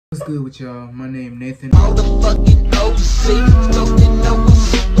What's good with y'all? My name Nathan. So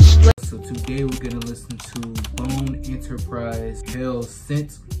today we're gonna listen to Bone Enterprise Hell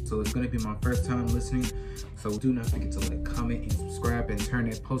Sent. So it's gonna be my first time listening. So do not forget to like, comment, and subscribe, and turn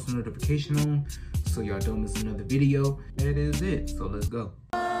that post notification on so y'all don't miss another video. That is it. So let's go.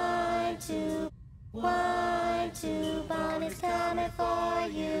 1, 2, 1, 2, Bone is coming for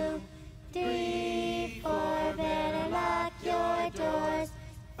you. 3, 4, better lock your doors.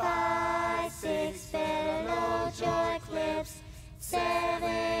 5, 6, better load your clips.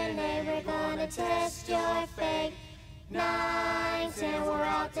 7, 8, we're gonna test your faith. 9, 10, we're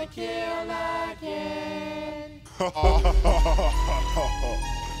out to kill again.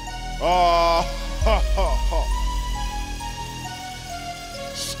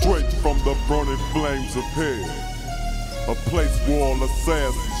 Straight from the burning flames of hell, a place where all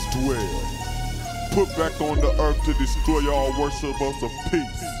assassins dwell. Put back on the earth to destroy all worshipers of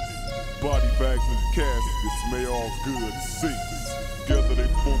peace. Body bags and caskets may all good cease. Together they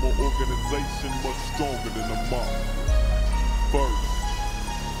form an organization much stronger than the mob. First,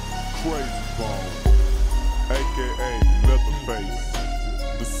 Crazy Bone, aka Leatherface,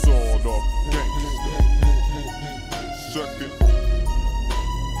 the sawed-off gangster. Second,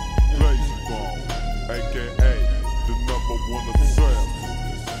 Crazy Bone, aka the #1 assassin.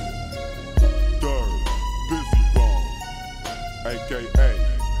 Third, Busy Bone, aka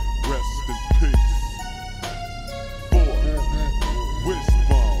Rest in Peace. Fourth,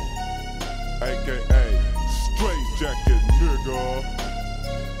 Wishbone, aka Straight Jacket Nigga.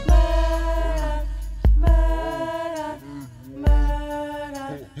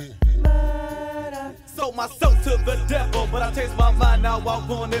 Sold myself to the devil, but I changed my mind, now I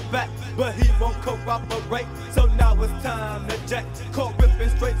want it back. But he won't cooperate, so now it's time to jack. Caught ripping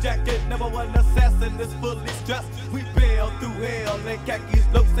straight jacket, #1 assassin is fully strapped. We bail through hell in khakis,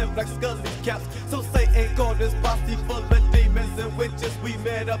 looks and black scully caps. So Satan called this posse full of demons and witches. We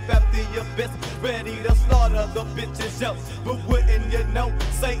met up at the abyss, ready to slaughter the bitches out. But wouldn't you know,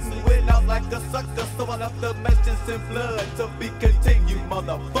 Satan went out like a sucker. So I left the mentions in blood to be continued,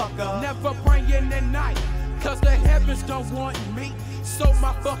 motherfucker. Never praying at night, cause the heavens don't want me. Sold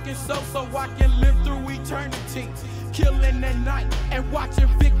my fucking soul so I can live through eternity. Killing at night and watching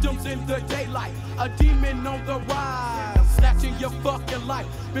victims in the daylight. A demon on the rise, snatching your fucking life.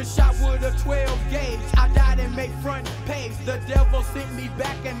 Been shot with a 12 gauge, I died and made front page. The devil sent me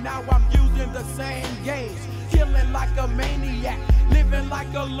back and now I'm using the same gauge. Killing like a maniac, living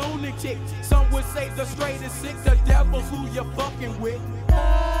like a lunatic. Some would say the straight is sick, the devil's who you're fucking with.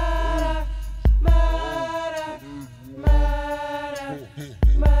 Murder, murder, murder,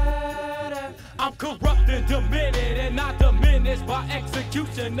 murder. I'm corrupt and demented and not diminished by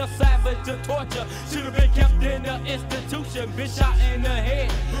execution. A savage of torture should have been kept in the institution. Been shot in the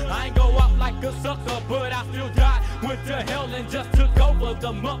head, I ain't go out like a sucker, but I still died. Went to hell and just took over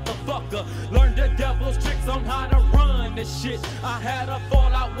the motherfucker. Learned the devil's tricks on how to run this shit. I had a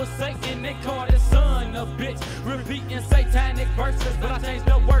fallout with Satan and called his son a bitch. Repeating satanic verses, but I changed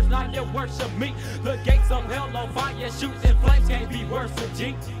the words, now you worship me. The gates of hell on fire, shooting flames, can't be worse than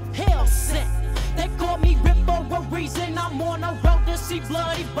G. Hell sent. They call me Rip for a reason. I'm on a road to see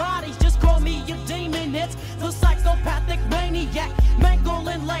bloody bodies. Just call me a demon. It's the psychopathic maniac.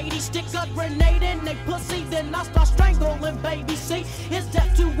 Mangling ladies, stick a grenade in they pussy. Then I start strangling baby. See, it's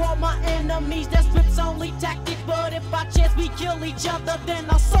death to all my enemies. That's Rip's only tactic. But if by chance we kill each other, then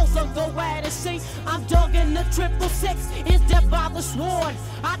our souls will go at it. See, I'm dug in the 666. It's death by the sword.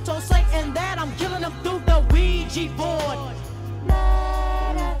 I told Satan that I'm killing him through the Ouija board.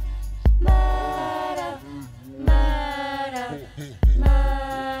 Murder, murder, murder,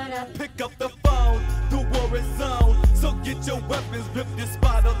 murder. Pick up the phone, the war is on. So get your weapons, rip this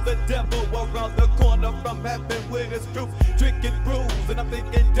spot of the devil around the corner from heaven with his truth. Drinking brews, and I'm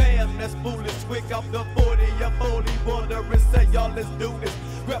thinking, damn, that's foolish. Quick off the 40 of holy water and say, y'all, let's do this.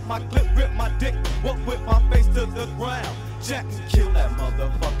 Grab my clip, rip my dick, walk with my face to the ground. Jack and kill that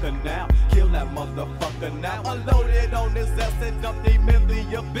motherfucker now. Kill that motherfucker now. Unloaded on his ass and dumped him in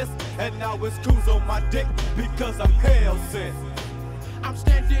the abyss. And now it's cruise on my dick because I'm hell sent. I'm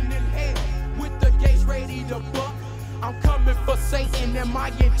standing in hell with the gates ready to buck. I'm coming for Satan and my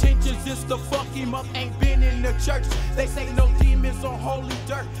intentions is to fuck him up. Ain't been in the church, they say no demons on holy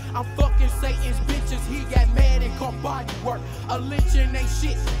dirt. I'm fucking Satan's bitches, he got mad and called body work. A lynching ain't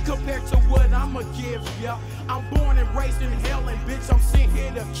shit compared to what I'ma give, yeah. I'm born and raised in hell and bitch, I'm sent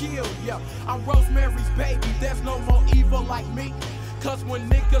here to kill, yeah. I'm Rosemary's baby, there's no more evil like me. Cause when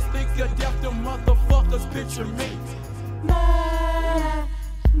niggas think of death, them motherfuckers picture me. Murder,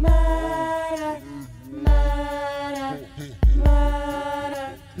 murder, murder,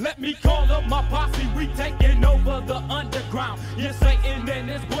 murder. Let me call up my posse, we taking over the underground. You're Satan and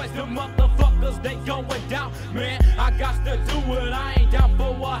his boys, the motherfuckers, they going down. Man, I got to do it, I ain't down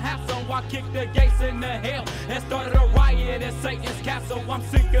for a half, so I kicked the gates into hell and started a riot at Satan's castle. I'm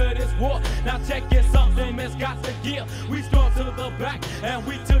sick of this war, now check it, something has got to give. We stormed to the back and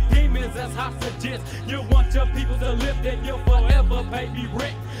we took demons as hostages. You want your people to live, then you'll forever pay me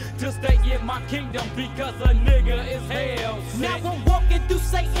rent to stay in my kingdom, because a nigga is hell sent. Now I'm walking through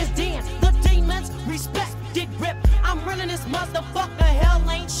Satan's den, the demons respect it rip. I'm running this motherfucker, hell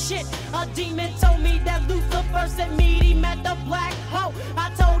ain't shit. A demon told me that Lucifer sent me to meet the black hoe.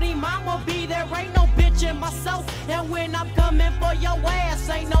 I told him I'ma be there, ain't no bitch in my soul. And when I'm coming for your ass,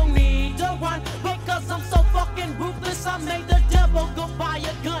 ain't no need to run, because I'm so fucking ruthless. I made the devil go buy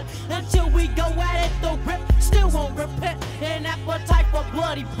a gun until we go at it the rip. Still won't repent, an appetite for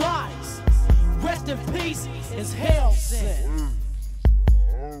bloody bodies. Rest in peace, is hell sent.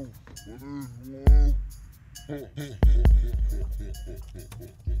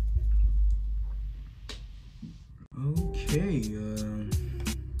 Okay,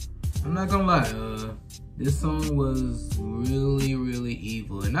 I'm not gonna lie, this song was really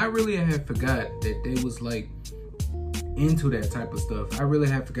evil, and I really had forgot that they was like into that type of stuff. I really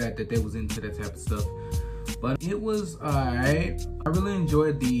had forgot that they was into that type of stuff, but it was alright. I really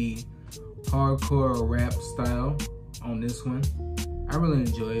enjoyed the hardcore rap style on this one. I really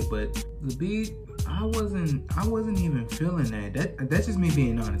enjoyed it, but the beat, I wasn't even feeling that. That's just me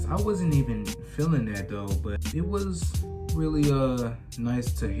being honest. I wasn't even feeling that though, but it was really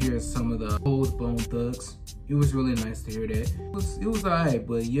nice to hear some of the old Bone Thugs. It was really nice to hear that. It was alright,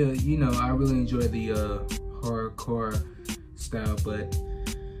 but yeah, you know, I really enjoyed the hardcore style, but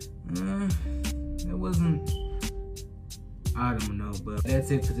it wasn't, I don't know. But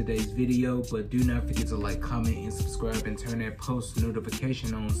that's it for today's video. But do not forget to like, comment, and subscribe, and turn that post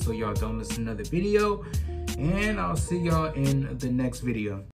notification on so y'all don't miss another video. And I'll see y'all in the next video.